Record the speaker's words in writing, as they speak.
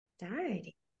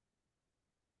Started.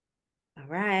 All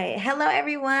right. Hello,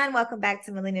 everyone. Welcome back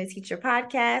to Millennial Teacher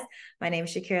Podcast. My name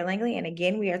is Shakira Langley, and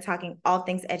again, we are talking all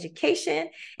things education.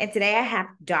 And today I have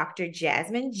Dr.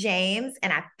 Jasmine James,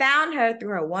 and I found her through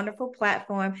her wonderful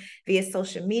platform via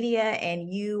social media.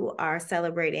 And you are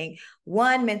celebrating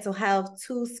one, mental health,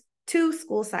 two,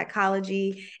 school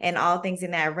psychology, and all things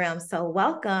in that realm. So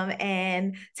welcome,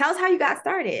 and tell us how you got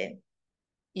started.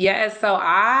 Yes, so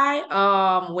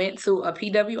I went to a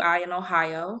PWI in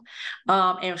Ohio,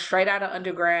 and straight out of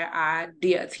undergrad, I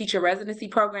did a teacher residency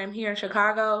program here in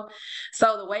Chicago.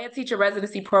 So the way a teacher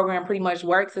residency program pretty much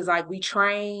works is like we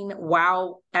train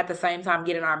while at the same time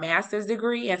getting our master's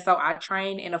degree. And so I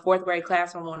trained in a fourth grade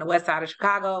classroom on the west side of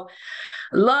Chicago.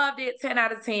 Loved it, 10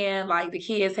 out of 10. Like the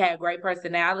kids had great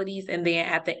personalities. And then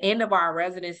at the end of our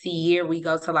residency year, we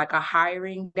go to like a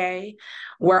hiring day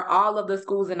where all of the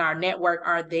schools in our network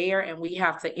are there and we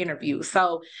have to interview.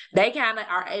 So they kind of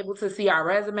are able to see our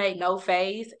resume, no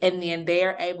face, and then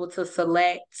they're able to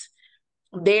select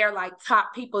their like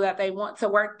top people that they want to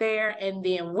work there. And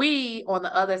then we on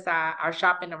the other side are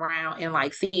shopping around and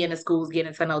like seeing the schools,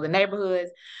 getting to know the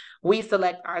neighborhoods. We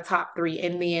select our top three,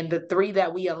 and then the three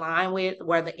that we align with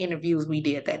were the interviews we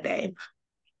did that day.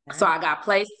 So I got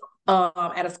placed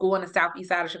at a school in the southeast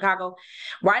side of Chicago,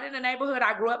 right in the neighborhood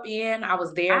I grew up in. I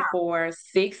was there for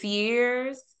 6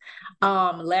 years.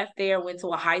 Left there, went to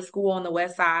a high school on the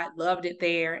west side, loved it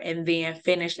there, and then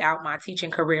finished out my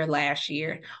teaching career last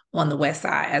year on the west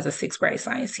side as a sixth grade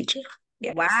science teacher.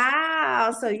 Yes.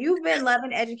 Wow. So you've been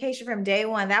loving education from day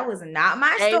one. That was not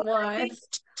my Day story. one.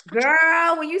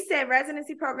 Girl, when you said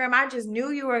residency program, I just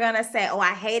knew you were going to say, oh,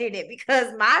 I hated it because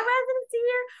my residency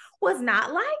year was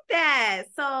not like that.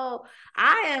 So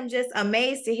I am just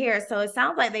amazed to hear. So it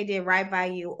sounds like they did right by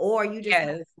you, or you just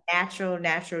have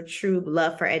natural, true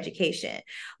love for education.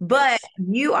 But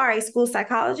you are a school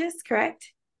psychologist,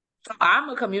 correct? So I'm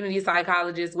a community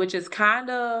psychologist, which is kind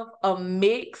of a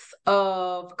mix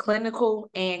of clinical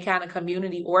and kind of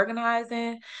community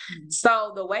organizing. Mm-hmm.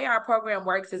 So the way our program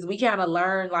works is we kind of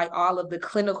learn like all of the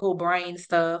clinical brain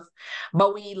stuff,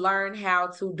 but we learn how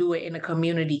to do it in a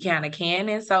community kind of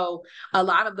canon. So a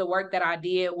lot of the work that I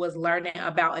did was learning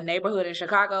about a neighborhood in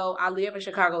Chicago. I live in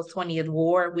Chicago's 20th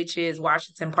Ward, which is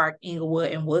Washington Park,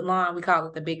 Inglewood, and Woodlawn. We call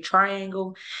it the Big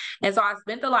Triangle. And so I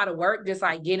spent a lot of work just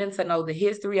like getting to know the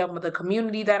history of the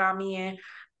community that I'm in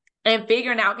and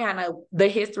figuring out kind of the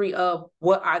history of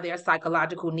what are their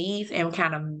psychological needs and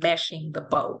kind of meshing the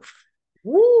both.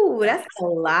 Ooh, that's a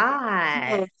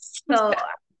lot. So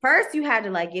first you had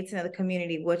to like get to know the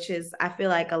community, which is, I feel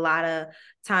like a lot of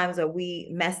times that we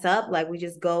mess up, like we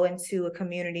just go into a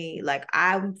community. Like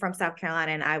I'm from South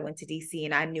Carolina and I went to DC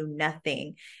and I knew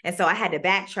nothing. And so I had to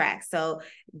backtrack. So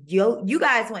you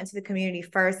guys went to the community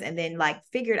first and then like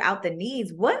figured out the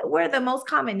needs. What were the most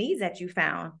common needs that you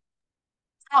found?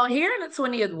 Oh, here in the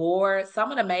 20th Ward, some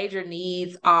of the major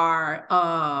needs are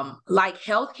like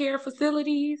healthcare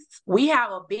facilities. We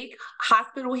have a big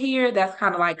hospital here that's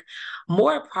kind of like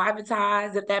more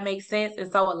privatized, if that makes sense. And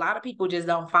so a lot of people just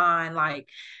don't find like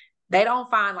they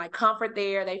don't find like comfort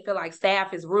there. They feel like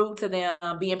staff is rude to them,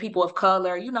 being people of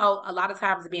color, you know, a lot of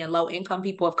times being low income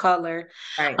people of color.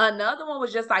 Right. Another one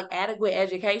was just like adequate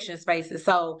education spaces.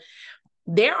 So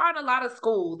there aren't a lot of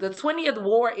schools. The 20th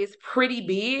Ward is pretty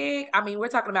big. I mean, we're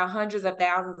talking about hundreds of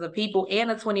thousands of people, and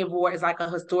the 20th Ward is like a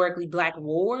historically Black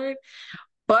ward.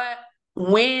 But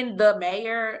when the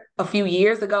mayor a few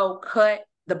years ago cut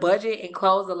the budget and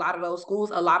closed a lot of those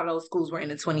schools were in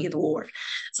the 20th Ward.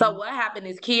 So what happened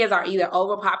is kids are either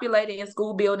overpopulated in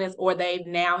school buildings or they've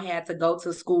now had to go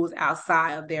to schools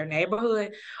outside of their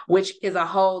neighborhood, which is a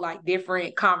whole like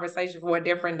different conversation for a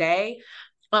different day.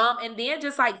 And then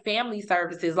just like family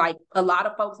services, like a lot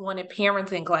of folks wanted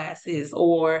parenting classes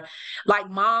or like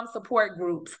mom support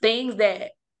groups, things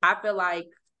that I feel like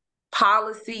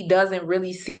policy doesn't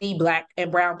really see Black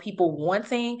and brown people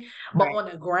wanting, but on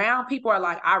the ground, people are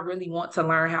like, I really want to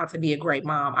learn how to be a great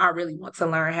mom. I really want to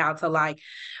learn how to like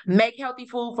make healthy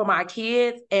food for my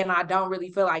kids. And I don't really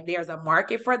feel like there's a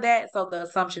market for that. So the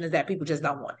assumption is that people just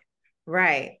don't want it.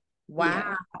 Right.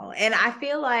 Wow. Yeah. And I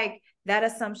feel like that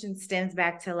assumption stems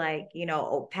back to like, you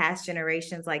know, past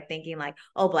generations, like thinking like,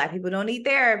 oh, Black people don't need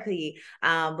therapy.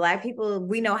 Black people,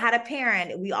 we know how to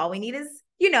parent. All we need is,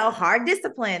 you know, hard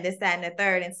discipline, this, that, and the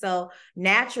third. And so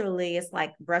naturally it's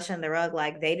like brushing the rug,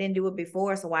 like they didn't do it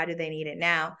before. So why do they need it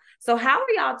now? So how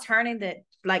are y'all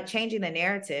changing the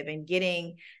narrative and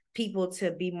getting people to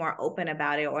be more open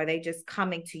about it? Or are they just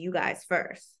coming to you guys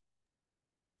first?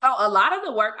 So a lot of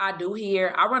the work I do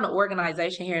here, I run an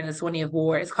organization here in the 20th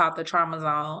Ward. It's called the Trauma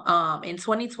Zone. In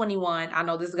 2021, I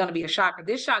know this is going to be a shocker.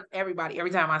 This shocks everybody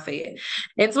every time I say it.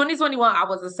 In 2021, I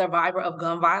was a survivor of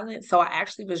gun violence. So I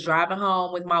actually was driving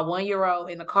home with my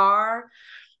 1-year-old in the car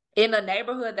in a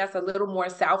neighborhood that's a little more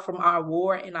south from our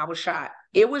ward, and I was shot.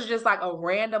 It was just like a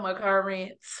random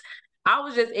occurrence. I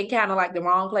was just in kind of like the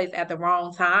wrong place at the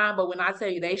wrong time. But when I tell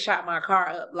you they shot my car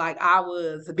up, like I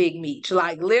was a big meech.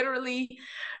 Like literally,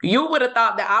 you would have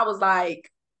thought that I was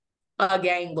like a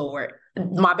gang lord.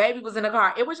 My baby was in the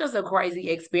car. It was just a crazy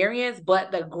experience.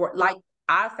 But like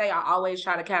I say, I always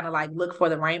try to kind of like look for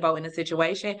the rainbow in the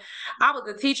situation. I was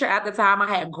a teacher at the time. I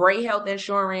had great health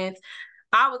insurance.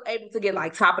 I was able to get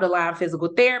like top of the line physical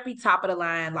therapy, top of the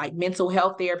line like mental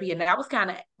health therapy. And that was kind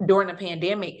of during the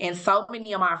pandemic. And so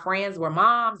many of my friends were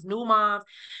moms, new moms.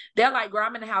 They're like, girl,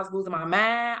 I'm in the house losing my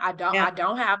mind. Yeah. I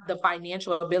don't have the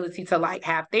financial ability to like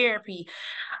have therapy.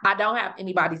 I don't have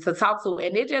anybody to talk to.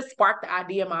 And it just sparked the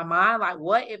idea in my mind, like,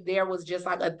 what if there was just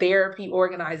like a therapy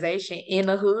organization in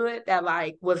the hood that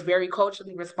like was very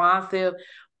culturally responsive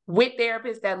with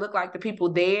therapists that look like the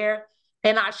people there.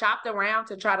 And I shopped around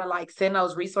to try to like send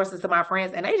those resources to my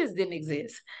friends, and they just didn't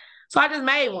exist. So I just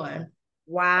made one.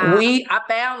 Wow. I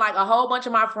found like a whole bunch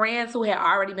of my friends who had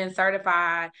already been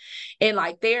certified in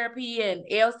like therapy and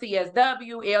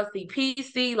LCSW,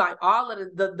 LCPC, like all of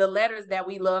the letters that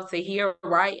we love to hear,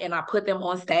 right? And I put them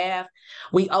on staff.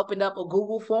 We opened up a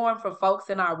Google form for folks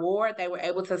in our ward. They were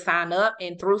able to sign up,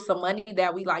 and through some money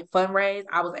that we like fundraised,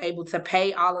 I was able to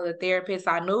pay all of the therapists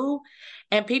I knew.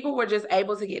 And people were just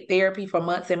able to get therapy for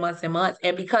months and months and months.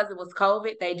 And because it was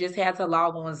COVID, they just had to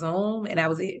log on Zoom, and that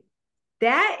was it.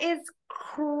 That is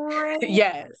crazy.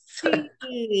 Yes.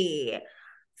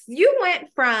 You went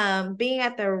from being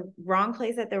at the wrong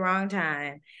place at the wrong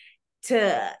time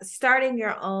to starting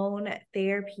your own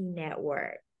therapy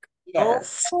network. Oh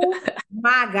Yes.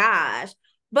 my gosh.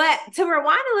 But to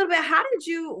rewind a little bit,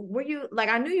 were you like,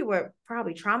 I knew you were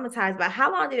probably traumatized, but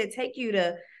how long did it take you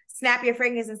to snap your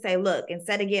fingers and say, look,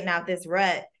 instead of getting out this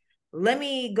rut, let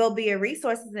me go be a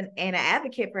resource and an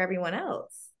advocate for everyone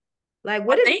else? Like,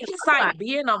 what I did it think look just like? like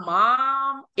being a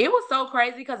mom, it was so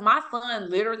crazy because my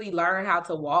son literally learned how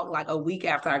to walk like a week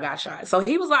after I got shot. So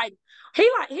he was like,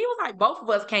 both of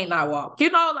us can't not walk.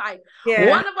 You know, like Yeah.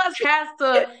 one of us has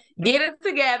to get it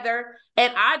together.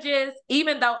 And I just,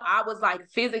 even though I was like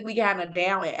physically kind of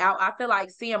down and out, I feel like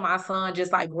seeing my son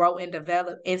just like grow and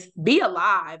develop and be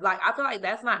alive. Like I feel like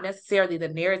that's not necessarily the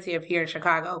narrative here in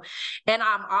Chicago. And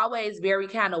I'm always very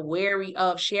kind of wary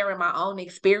of sharing my own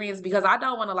experience because I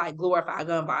don't want to like glorify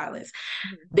gun violence.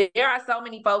 Mhm. There are so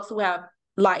many folks who have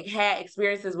like had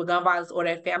experiences with gun violence or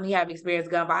their family have experienced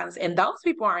gun violence, and those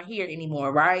people aren't here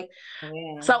anymore, right? Oh,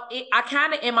 yeah. So I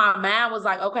kind of in my mind was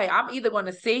like, okay, I'm either going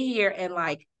to sit here and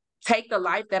like take the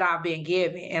life that I've been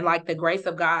given and like the grace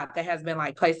of God that has been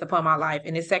like placed upon my life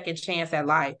and a second chance at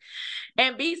life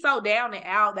and be so down and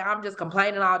out that I'm just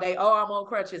complaining all day. Oh, I'm on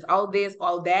crutches. Oh, this,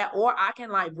 oh, that. Or I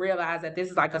can like realize that this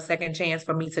is like a second chance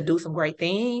for me to do some great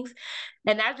things.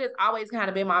 And that's just always kind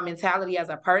of been my mentality as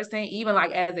a person, even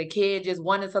like as a kid, just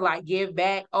wanted to like give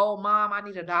back. Oh, mom, I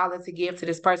need $1 to give to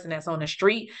this person that's on the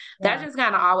street. That's Yeah. just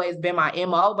kind of always been my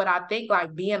MO. But I think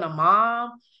like being a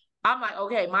mom, I'm like,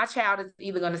 okay, my child is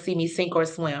either going to see me sink or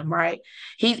swim, right?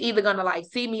 He's either going to like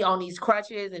see me on these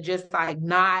crutches and just like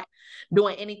not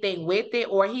doing anything with it,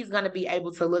 or he's going to be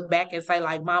able to look back and say,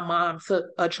 like, my mom took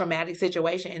a traumatic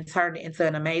situation and turned it into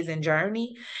an amazing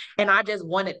journey. And I just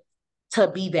wanted to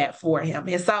be that for him.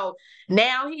 And so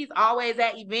now he's always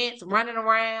at events, running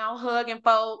around, hugging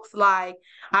folks. Like,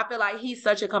 I feel like he's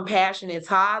such a compassionate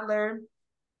toddler.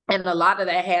 And a lot of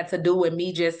that had to do with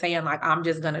me just saying, like, I'm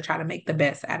just going to try to make the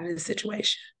best out of this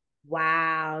situation.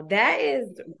 Wow, that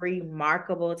is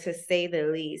remarkable to say the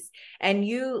least. And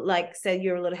you like said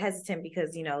you're a little hesitant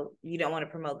because you don't want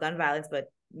to promote gun violence,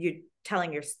 but you're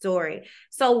telling your story.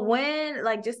 So when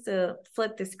like just to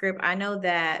flip the script, I know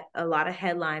that a lot of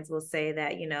headlines will say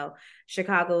that,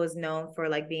 Chicago is known for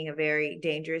like being a very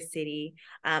dangerous city.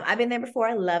 I've been there before.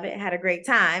 I love it. Had a great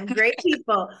time. Great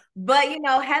people. But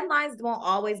headlines won't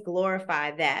always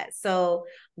glorify that. So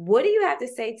what do you have to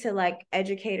say to like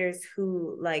educators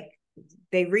who like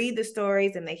they read the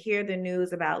stories and they hear the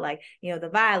news about like the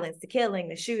violence, the killing,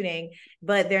 the shooting,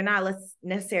 but they're not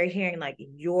necessarily hearing like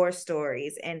your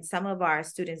stories? And some of our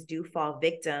students do fall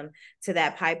victim to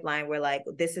that pipeline where like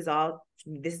this is all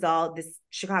this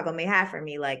Chicago may have for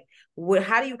me. Like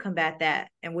how do you combat that,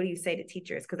 and what do you say to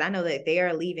teachers, because I know that they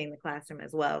are leaving the classroom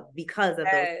as well because of those?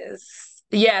 Yes.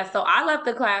 Yeah, so I left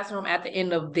the classroom at the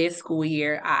end of this school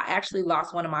year. I actually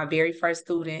lost one of my very first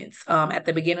students at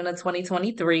the beginning of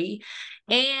 2023.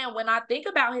 And when I think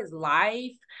about his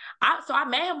life, I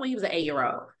met him when he was an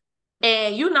 8-year-old.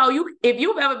 And you if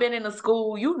you've ever been in a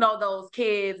school, you know those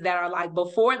kids that are like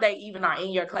before they even are in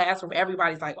your classroom,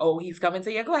 everybody's like, oh, he's coming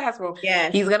to your classroom.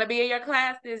 Yes. He's gonna be in your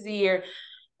class this year.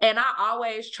 And I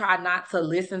always try not to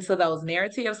listen to those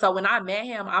narratives. So when I met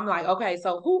him, I'm like, okay,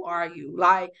 so who are you?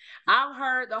 Like, I've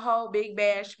heard the whole big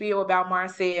bad spiel about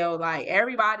Marcel. Like,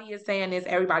 everybody is saying this,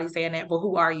 everybody's saying that, but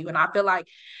who are you? And I feel like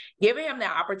giving him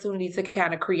that opportunity to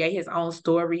kind of create his own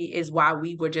story is why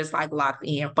we were just like locked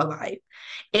in for life.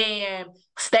 And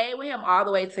stayed with him all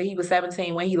the way till he was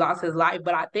 17 when he lost his life.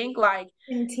 But I think like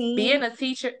 17. being a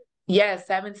teacher, yes,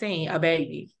 17, a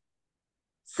baby.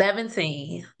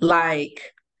 17,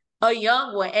 like a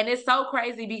young one. And it's so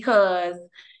crazy because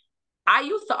I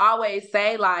used to always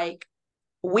say, like,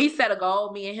 we set a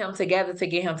goal, me and him together, to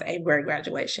get him to 8th grade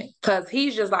graduation. Cause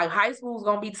he's just like, high school's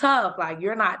gonna be tough. Like,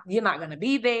 you're not gonna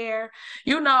be there.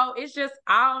 It's just,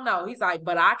 I don't know. He's like,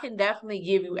 but I can definitely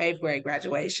give you 8th grade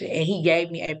graduation. And he gave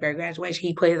me 8th grade graduation.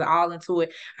 He put his all into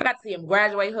it. I got to see him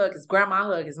graduate, hug his grandma,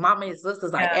 hug his mama, his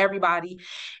sisters, like Yeah. everybody.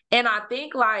 And I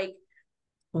think like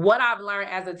what I've learned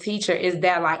as a teacher is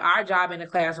that like our job in the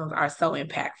classrooms are so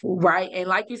impactful, right? And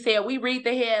like you said, we read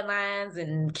the headlines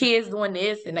and kids doing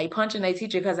this and they punching their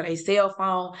teacher because of their cell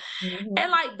phone. And Mhm.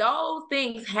 like those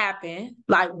things happen.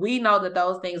 Like we know that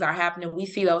those things are happening. We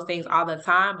see those things all the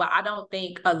time. But I don't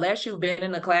think unless you've been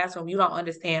in the classroom, you don't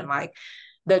understand like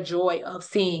the joy of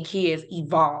seeing kids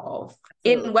evolve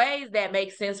in Absolutely. ways that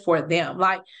make sense for them.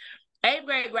 Like 8th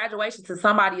grade graduation to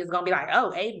somebody is going to be like,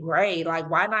 oh, 8th grade, like,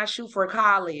 why not shoot for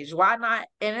college? Why not?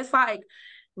 And it's like,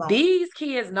 Long. these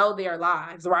kids know their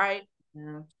lives, right?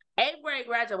 Yeah. 8th grade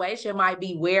graduation might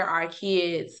be where our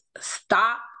kids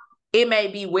stop. It may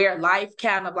be where life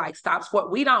kind of like stops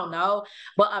for, we don't know.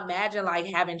 But imagine like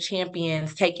having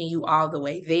champions taking you all the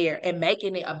way there and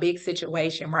making it a big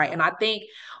situation, right? And I think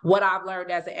what I've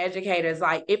learned as an educator is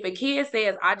like, if a kid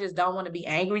says, I just don't want to be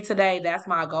angry today, that's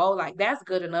my goal, like that's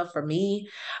good enough for me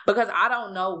because I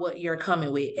don't know what you're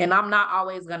coming with. And I'm not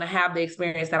always going to have the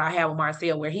experience that I have with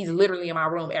Marcel, where he's literally in my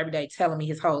room every day telling me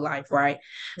his whole life, right?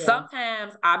 Yeah.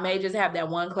 Sometimes I may just have that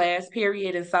one class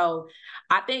period. And so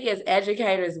I think as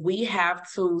educators, we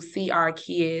have to see our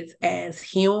kids as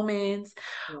humans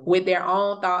Yeah. with their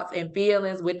own thoughts and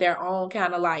feelings, with their own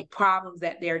kind of like problems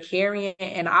that they're carrying.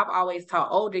 And I've always taught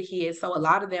older kids, so a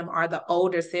lot of them are the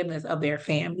older siblings of their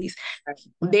families.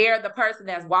 They're the person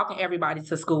that's walking everybody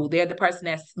to school. They're the person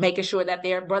that's making sure that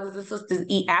their brothers and sisters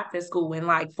eat after school. And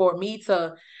like for me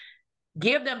to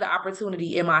give them the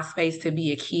opportunity in my space to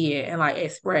be a kid and like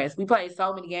express. We play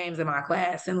so many games in my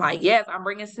class, and like, yes, I'm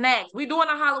bringing snacks. We doing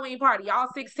a Halloween party. Y'all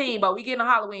 16, but we getting a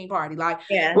Halloween party. Like,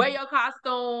 Yeah. wear your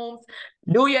costumes,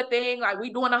 do your thing. Like,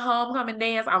 we doing a homecoming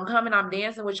dance. I'm coming, I'm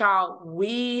dancing with y'all.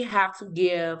 We have to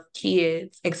give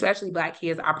kids, especially Black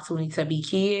kids, the opportunity to be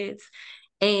kids.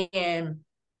 And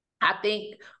I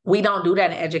think we don't do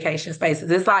that in education spaces.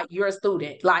 It's like you're a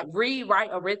student, like read, write,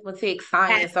 arithmetic, Has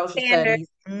science, social standards. studies.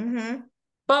 Mm-hmm.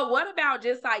 But what about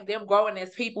just like them growing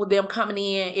as people, them coming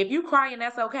in? If you crying,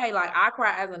 that's okay. Like I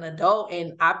cry as an adult,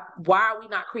 and why are we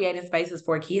not creating spaces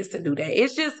for kids to do that?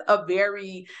 It's just a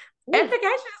very Ooh. education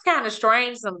is kind of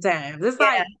strange sometimes. It's Yeah.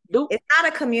 like, do It's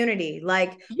not a community.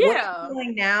 Like what yeah, you're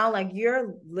doing now, like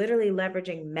you're literally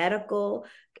leveraging medical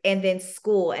and then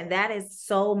school. And that is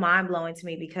so mind blowing to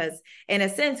me because, in a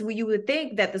sense, you would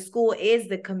think that the school is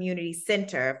the community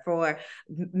center for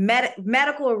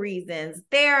medical reasons,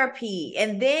 therapy,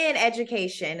 and then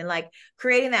education and like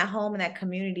creating that home and that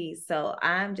community. So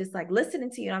I'm just like listening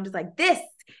to you. And I'm just like, this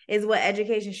is what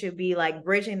education should be like,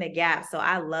 bridging the gap. So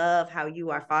I love how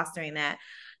you are fostering that.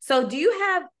 So do you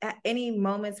have any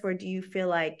moments where do you feel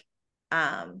like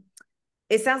um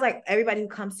it sounds like everybody who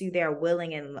comes to you, they're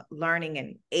willing and learning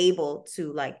and able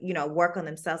to like, work on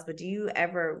themselves, but do you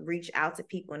ever reach out to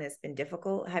people and it's been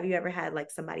difficult? Have you ever had like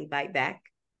somebody bite back?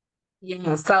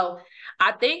 yeah. So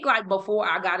I think like before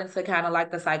I got into kind of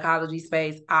like the psychology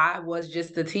space, I was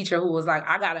just the teacher who was like,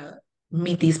 I gotta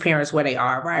meet these parents where they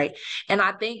are, right? And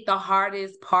I think the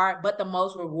hardest part, but the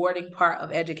most rewarding part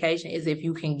of education is if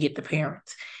you can get the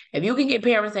parents. If you can get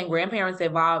parents and grandparents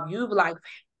involved, you've like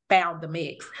found the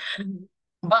mix. Mhm.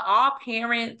 But all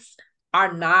parents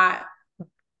are not,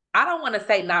 I don't want to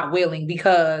say not willing,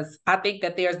 because I think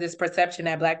that there's this perception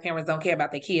that Black parents don't care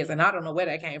about their kids. And I don't know where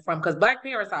that came from, because Black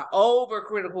parents are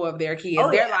overcritical of their kids.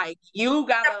 Oh They're yeah. like, you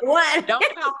gotta, What? don't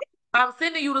come. I'm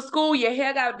sending you to school. Your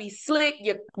hair gotta be slick.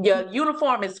 Your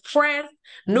uniform is pressed.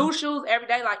 New shoes every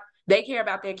day. Like they care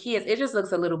about their kids. It just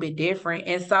looks a little bit different.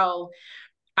 And so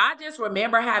I just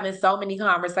remember having so many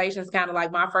conversations, kind of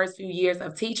like my first few years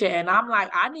of teaching. And I'm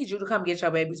like, I need you to come get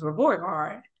your baby's report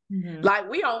card. Mm-hmm. Like,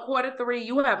 we on Q3,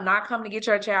 you have not come to get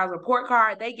your child's report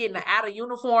card. They getting an out of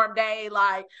uniform day.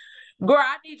 Like, girl,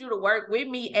 I need you to work with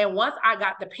me. And once I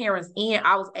got the parents in,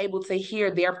 I was able to hear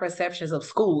their perceptions of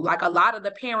school. Like, a lot of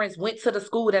the parents went to the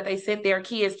school that they sent their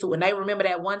kids to, and they remember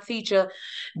that one teacher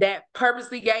that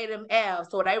purposely gave them F's.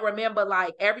 So they remember,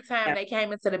 like, every time Yeah. they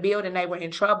came into the building, they were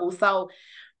in trouble. So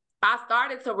I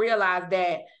started to realize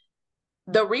that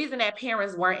the reason that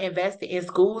parents weren't invested in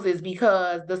schools is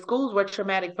because the schools were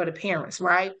traumatic for the parents,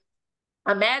 right?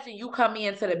 Imagine you come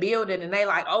into the building and they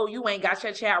like, oh, you ain't got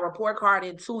your child report card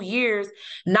in 2 years,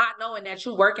 not knowing that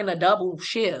you working a double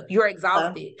shift. You're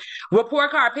exhausted.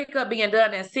 Report card pickup being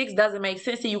done at 6 doesn't make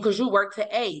sense to you because you work to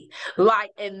 8.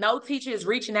 Like, and no teacher is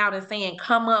reaching out and saying,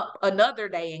 come up another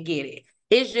day and get it.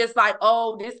 It's just like,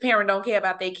 oh, this parent don't care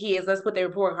about their kids. Let's put their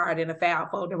report card in a file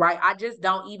folder, right? I just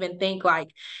don't even think, like,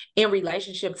 in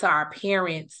relationship to our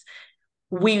parents,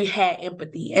 we had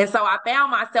empathy. And so I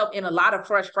found myself in a lot of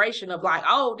frustration of like,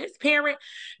 oh, this parent,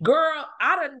 girl,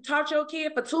 I done taught your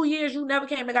kid for 2 years. You never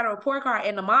came and got a report card.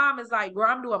 And the mom is like, girl,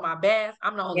 I'm doing my best.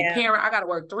 I'm the only Yeah. parent. I got to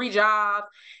work 3 jobs.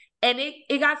 And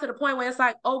it got to the point where it's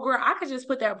like, oh, girl, I could just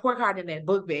put that report card in that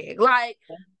book bag. Like,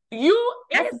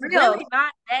 That's it's real. really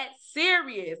not that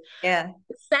serious. Yeah.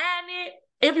 Sign it.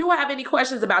 If you have any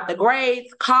questions about the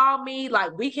grades, call me.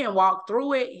 Like, we can walk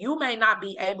through it. You may not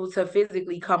be able to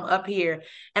physically come up here.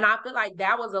 And I feel like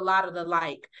that was a lot of the,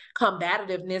 like,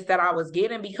 combativeness that I was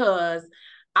getting, because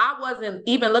I wasn't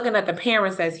even looking at the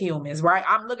parents as humans, right?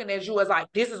 I'm looking at you as like,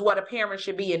 this is what a parent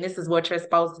should be and this is what you're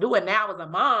supposed to do. And now as a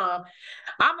mom,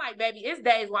 I'm like, baby, it's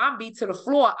days where I'm beat to the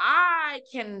floor. I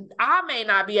may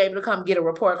not be able to come get a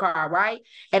report card, right?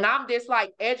 And I'm this,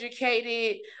 like,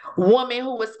 educated woman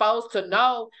who was supposed to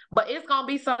know, but it's gonna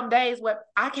be some days where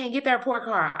I can't get that report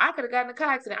card. I could have gotten a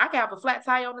car accident. I could have a flat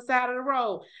tire on the side of the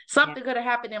road. Yeah. Something could have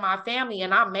happened in my family,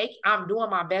 and I'm doing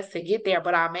my best to get there,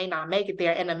 but I may not make it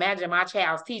there. And imagine my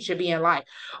child's teacher being like,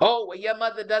 "Oh, well, your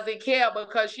mother doesn't care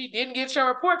because she didn't get your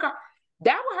report card."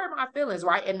 That would hurt my feelings,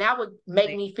 right? And that would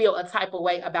make me feel a type of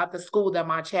way about the school that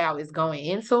my child is going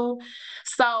into.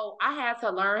 So I had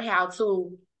to learn how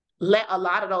to let a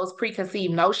lot of those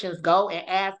preconceived notions go and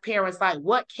ask parents, like,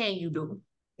 what can you do?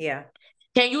 Yeah.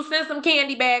 Can you send some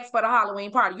candy bags for the Halloween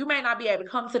party? You may not be able to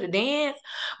come to the dance,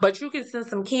 but you can send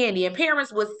some candy. And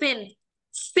parents would send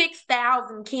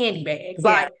 6,000 candy bags.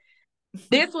 Yeah. Like,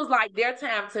 this was like their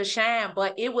time to shine,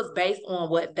 but it was based on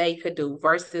what they could do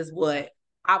versus what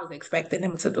I was expecting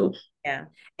them to do. Yeah.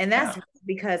 And that's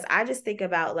because I just think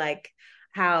about like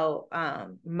how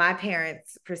my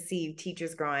parents perceived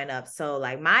teachers growing up. So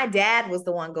like my dad was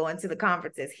the one going to the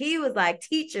conferences. He was like,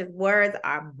 teachers' words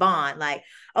are bond. Like,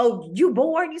 oh, you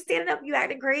bored? You standing up? You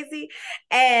acting crazy?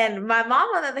 And my mom,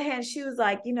 on the other hand, she was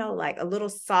like, you know, like a little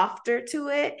softer to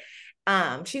it.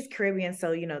 She's Caribbean,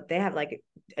 so you know, they have like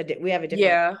we have a different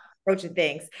Yeah. approach to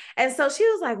things. And so she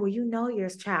was like, well, you know, your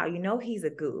child, you know, he's a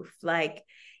goof. Like,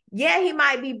 yeah, he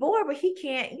might be bored, but he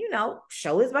can't, you know,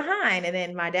 show his behind. And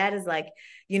then my dad is like,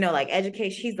 you know, like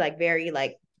education, he's like very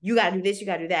like, you got to do this, you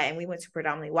got to do that. And we went to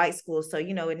predominantly white schools. So,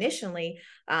 you know, initially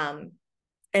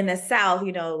in the South,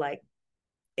 you know, like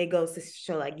it goes to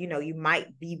show like, you know, you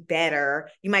might be better,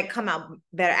 you might come out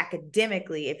better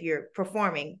academically if you're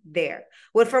performing there,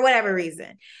 well, for whatever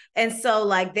reason. And so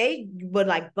like they would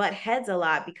like butt heads a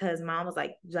lot because mom was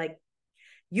like,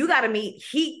 you got to meet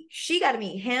she got to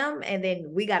meet him, and then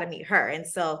we got to meet her. And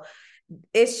so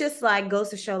it's just like goes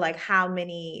to show like how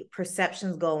many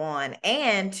perceptions go on.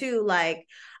 And too, like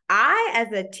I,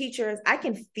 as a teacher, I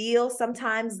can feel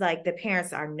sometimes like the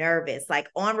parents are nervous, like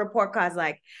on report cards,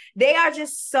 like they are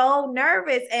just so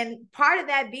nervous. And part of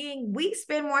that being we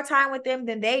spend more time with them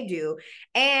than they do.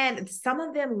 And some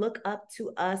of them look up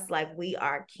to us like we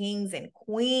are kings and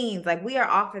queens, like we are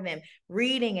offering them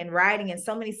reading and writing and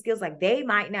so many skills like they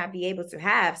might not be able to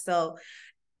have. So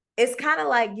it's kind of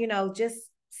like, you know, just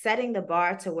setting the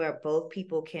bar to where both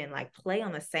people can like play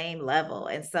on the same level.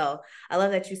 And so I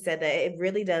love that you said that it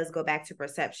really does go back to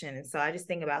perception. And so I just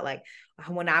think about like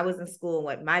when I was in school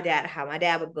and what how my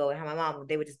dad would go and how my mom,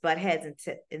 they would just butt heads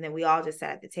and then we all just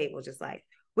sat at the table just like,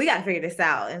 we got to figure this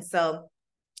out. And so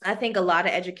I think a lot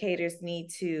of educators need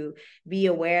to be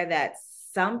aware that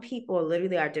some people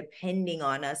literally are depending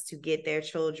on us to get their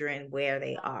children where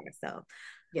they are. So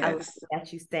I love Yes.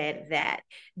 that you said that.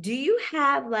 Do you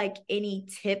have like any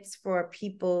tips for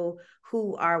people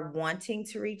who are wanting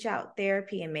to reach out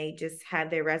therapy and may just have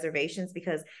their reservations?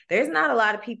 Because there's not a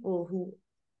lot of people who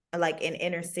like in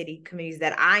inner city communities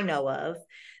that I know of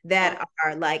that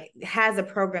are like has a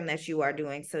program that you are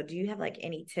doing. So do you have like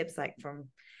any tips like from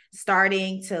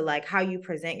starting to like how you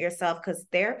present yourself? Because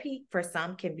therapy for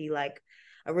some can be like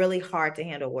a really hard to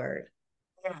handle word.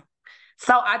 Yeah.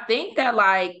 So I think that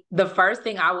like the first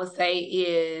thing I would say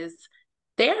is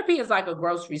therapy is like a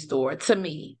grocery store to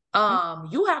me.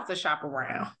 You have to shop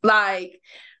around. Like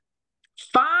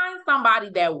find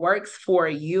somebody that works for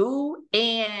you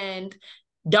and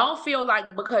don't feel like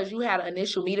because you had an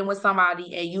initial meeting with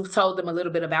somebody and you've told them a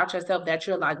little bit about yourself that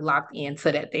you're like locked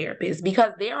into that therapist,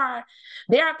 because there are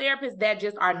therapists that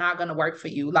just are not going to work for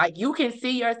you. Like you can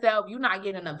see yourself, you're not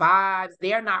getting the vibes,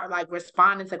 they're not like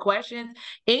responding to questions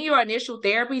in your initial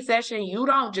therapy session. You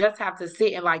don't just have to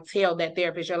sit and like tell that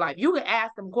therapist your life. You can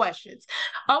ask them questions.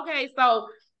 Okay, so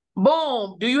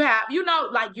boom, do you have,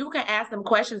 like you can ask them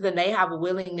questions and they have a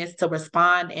willingness to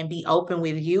respond and be open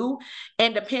with you.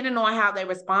 And depending on how they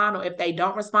respond or if they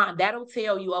don't respond, that'll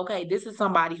tell you, okay, this is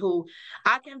somebody who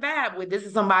I can vibe with. This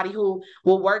is somebody who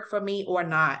will work for me or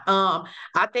not.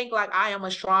 I think like I am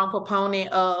a strong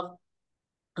proponent of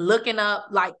looking up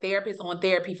like therapists on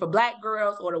Therapy for Black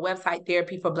Girls or the website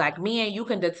Therapy for Black Men. You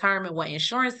can determine what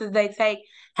insurances they take,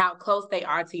 how close they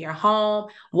are to your home,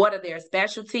 what are their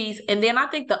specialties. And then I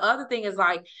think the other thing is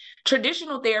like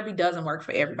traditional therapy doesn't work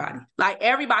for everybody. Like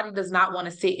everybody does not want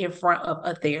to sit in front of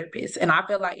a therapist. And I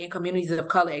feel like in communities of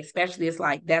color, especially, it's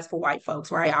like that's for white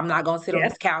folks, right? I'm not going to sit on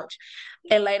this couch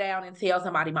and lay down and tell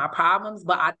somebody my problems.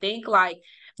 But I think like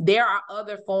there are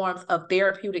other forms of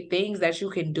therapeutic things that you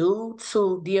can do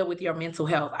to deal with your mental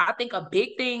health. I think a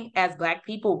big thing as Black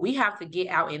people, we have to get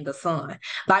out in the sun.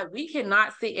 Like we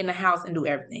cannot sit in the house and do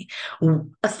everything.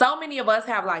 So many of us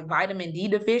have like vitamin D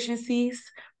deficiencies,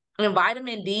 and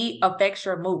vitamin D affects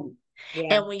your mood.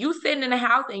 Yeah. And when you sitting in the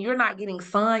house and you're not getting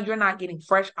sun, you're not getting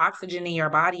fresh oxygen in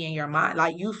your body and your mind,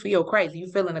 like you feel crazy. You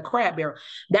feel in a crab barrel.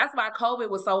 That's why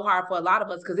COVID was so hard for a lot of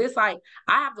us, because it's like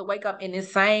I have to wake up in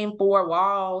this same four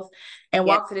walls and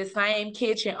walk to this same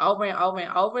kitchen over and over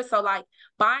and over. So like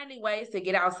finding ways to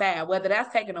get outside, whether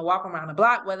that's taking a walk around the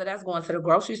block, whether that's going to the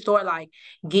grocery store, like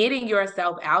getting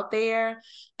yourself out there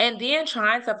and then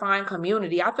trying to find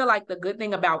community. I feel like the good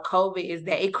thing about COVID is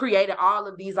that it created all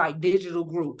of these like digital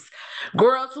groups.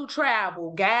 Girls who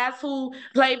travel, guys who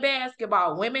play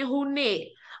basketball, women who knit,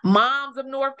 moms of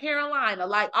North Carolina,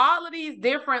 like all of these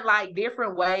different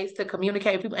ways to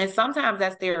communicate with people. And sometimes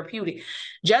that's therapeutic.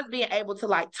 Just being able to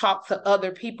like talk to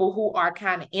other people who are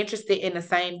kind of interested in the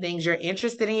same things you're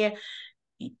interested in.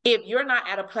 If you're not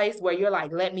at a place where you're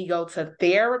like, let me go to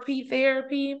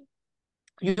therapy,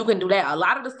 you can do that. A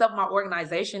lot of the stuff my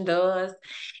organization does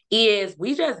is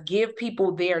we just give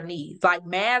people their needs, like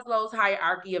Maslow's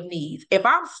hierarchy of needs. If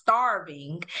I'm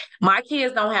starving, my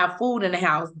kids don't have food in the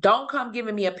house, don't come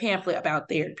giving me a pamphlet about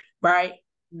therapy, right?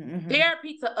 Mm-hmm.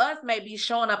 Therapy to us may be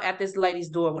showing up at this lady's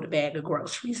door with a bag of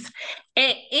groceries.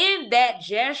 And in that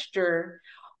gesture,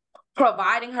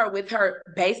 providing her with her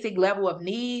basic level of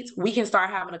needs, we can start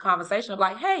having a conversation of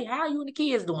like, hey, how are you and the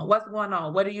kids doing? What's going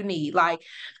on? What do you need? Like,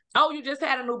 oh, you just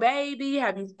had a new baby.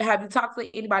 Have you talked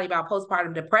to anybody about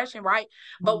postpartum depression, right?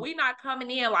 Mm-hmm. But we're not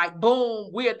coming in like, boom,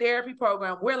 we're a therapy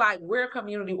program. We're a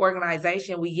community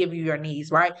organization. We give you your needs,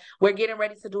 right? We're getting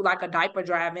ready to do like a diaper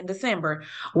drive in December.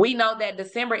 We know that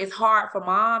December is hard for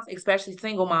moms, especially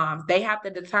single moms. They have to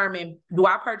determine, do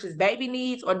I purchase baby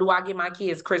needs or do I get my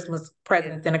kids Christmas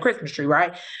presents and a Christmas tree,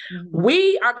 right? Mm-hmm.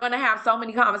 We are going to have so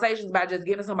many conversations about just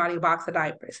giving somebody a box of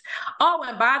diapers. Oh,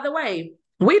 and by the way,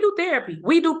 we do therapy.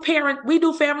 We do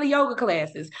family yoga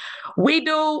classes. We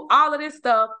do all of this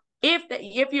stuff.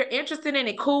 If you're interested in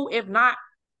it, cool. If not,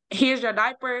 here's your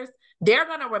diapers. They're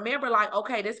going to remember like,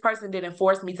 okay, this person didn't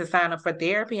force me to sign up for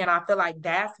therapy. And I feel like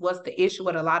that's what's the issue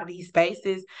with a lot of these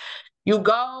spaces. You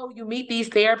go, you meet these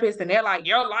therapists and they're like,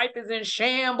 your life is in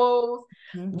shambles.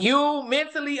 Mm-hmm. You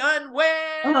mentally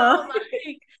unwell.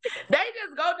 Like, they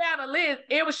just go down a list.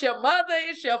 It was your mother,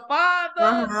 it's your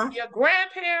father, your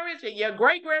grandparents, and your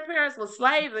great grandparents were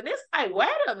slaves. And it's like, wait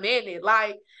a minute,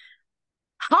 like,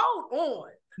 hold on.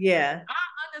 Yeah.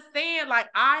 I understand, like,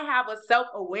 I have a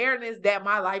self-awareness that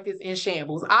my life is in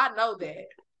shambles. I know that.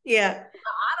 Yeah.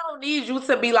 I don't need you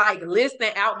to be like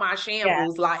listing out my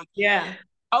shambles, like,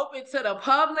 open to the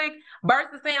public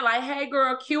versus saying like, hey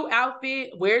girl, cute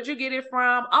outfit. Where'd you get it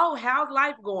from? Oh, how's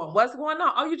life going? What's going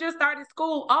on? Oh, you just started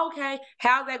school. Okay.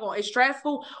 How's that going? It's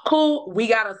stressful. Cool. We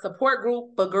got a support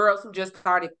group for girls who just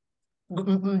started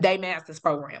their master's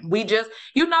program. We just,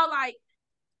 like,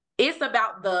 it's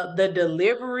about the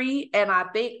delivery. And I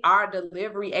think our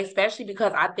delivery, especially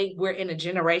because I think we're in a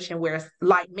generation where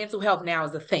like mental health now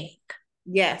is a thing.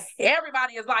 Yes.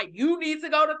 Everybody is like, you need to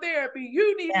go to therapy.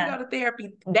 You need to Yeah. go to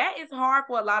therapy. That is hard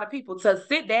for a lot of people to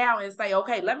sit down and say,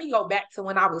 okay, let me go back to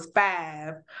when I was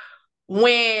 5,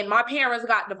 when my parents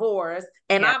got divorced,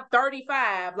 and Yeah. I'm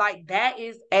 35. Like, that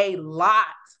is a lot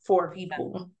for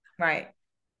people. Right.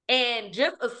 And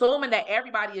just assuming that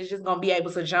everybody is just going to be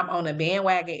able to jump on the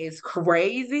bandwagon is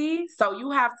crazy. So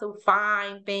you have to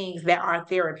find things that are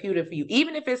therapeutic for you,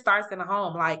 even if it starts in the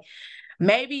home. Like,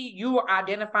 maybe you are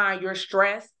identifying your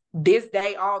stress this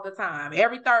day all the time.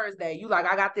 Every Thursday, you like,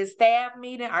 I got this staff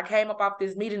meeting. I came up off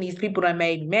this meeting. These people that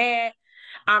made me mad.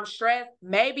 I'm stressed.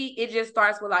 Maybe it just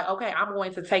starts with like, okay, I'm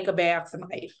going to take a bath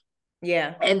tonight.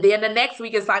 Yeah. And then the next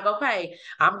week, it's like, okay,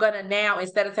 I'm going to now,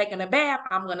 instead of taking a bath,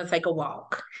 I'm going to take a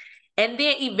walk. And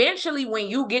then eventually, when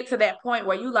you get to that point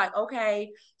where you like, okay,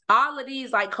 all of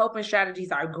these like coping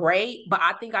strategies are great, but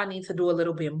I think I need to do a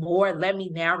little bit more. Let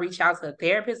me now reach out to a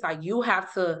therapist. Like, you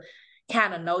have to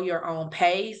kind of know your own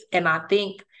pace. And I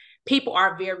think people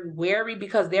are very wary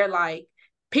because they're like,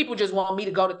 people just want me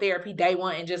to go to therapy day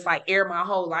one and just like air my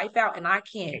whole life out. And I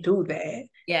can't do that.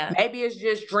 Yeah. Maybe it's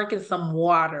just drinking some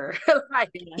water,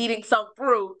 like Yeah. eating some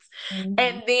fruits. Mm-hmm.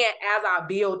 And then as I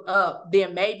build up,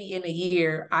 then maybe in a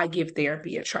year, I give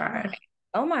therapy a try.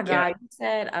 Oh my Yeah. God, you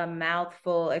said a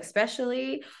mouthful,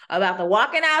 especially about the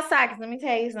walking outside. Because let me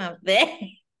tell you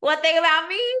something. One thing about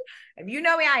me, if you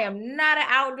know me, I am not an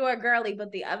outdoor girly.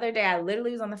 But the other day, I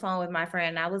literally was on the phone with my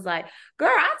friend, and I was like, "Girl,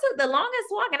 I took the longest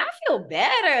walk, and I feel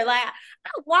better. Like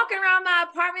I'm walking around my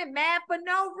apartment mad for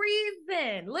no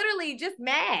reason, literally just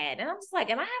mad." And I'm just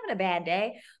like, "Am I having a bad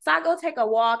day?" So I go take a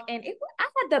walk, and I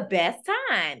had the best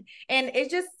time. And it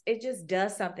just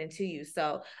does something to you.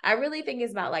 So I really think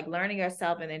it's about like learning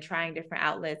yourself and then trying different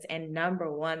outlets. And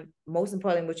number one, most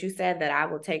importantly, what you said that I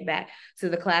will take back to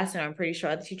the classroom, I'm pretty sure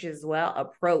other teachers as well,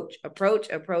 approach.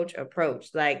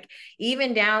 Like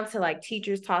even down to like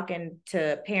teachers talking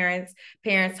to parents,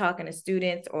 parents talking to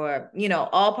students, or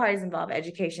all parties involved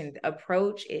education.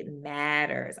 Approach, it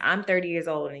matters. I'm 30 years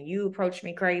old and you approach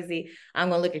me crazy, I'm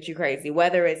gonna look at you crazy,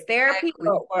 whether it's therapy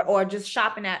Exactly. or just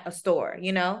shopping at a store. And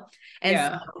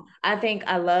Yeah. so I think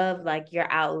I love like your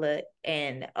outlet,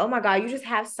 and oh my God, you just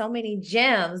have so many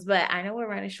gems, but I know we're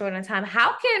running short on time.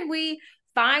 How can we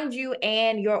find you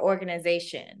and your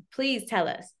organization? Please tell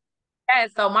us. Yeah,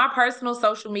 so my personal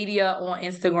social media on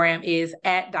Instagram is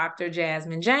at Dr.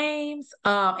 Jasmine James.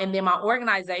 And then my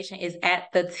organization is at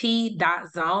the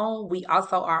T.zone. We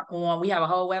also we have a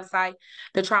whole website,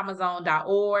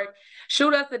 thetraumazone.org.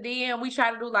 Shoot us a DM. We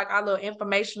try to do like our little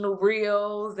informational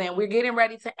reels, and we're getting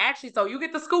ready to actually, so you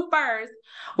get the scoop first.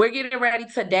 We're getting ready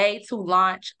today to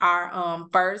launch our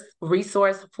first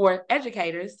resource for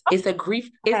educators. It's a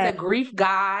Okay. grief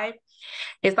guide.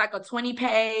 It's like a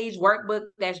 20-page workbook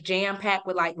that's jam-packed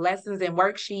with like lessons and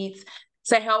worksheets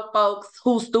to help folks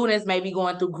whose students may be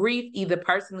going through grief, either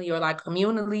personally or like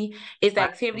communally. It's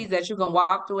activities that you can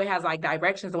walk through. It has like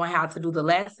directions on how to do the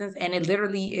lessons. And it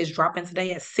literally is dropping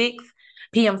today at 6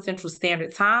 p.m. Central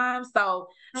Standard Time. So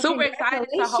Oh, super excited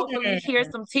to hopefully congratulations. hear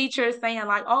some teachers saying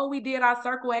like, oh, we did our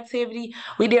circle activity.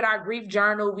 We did our grief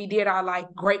journal. We did our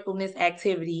like gratefulness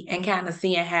activity, and kind of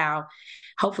seeing how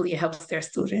hopefully it helps their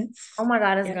students. Oh my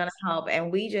God, it's Yes. gonna help.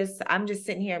 And I'm just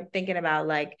sitting here thinking about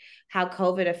like how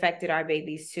COVID affected our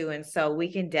babies too. And so we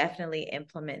can definitely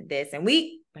implement this. And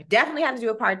we definitely have to do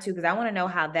a part two because I want to know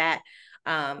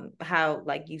how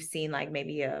like you've seen like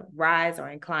maybe a rise or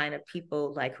incline of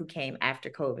people like who came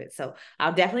after COVID. So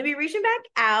I'll definitely be reaching back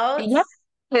out. Yes.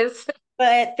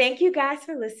 But thank you guys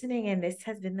for listening. And this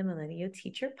has been the Millennial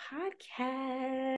Teacher Podcast.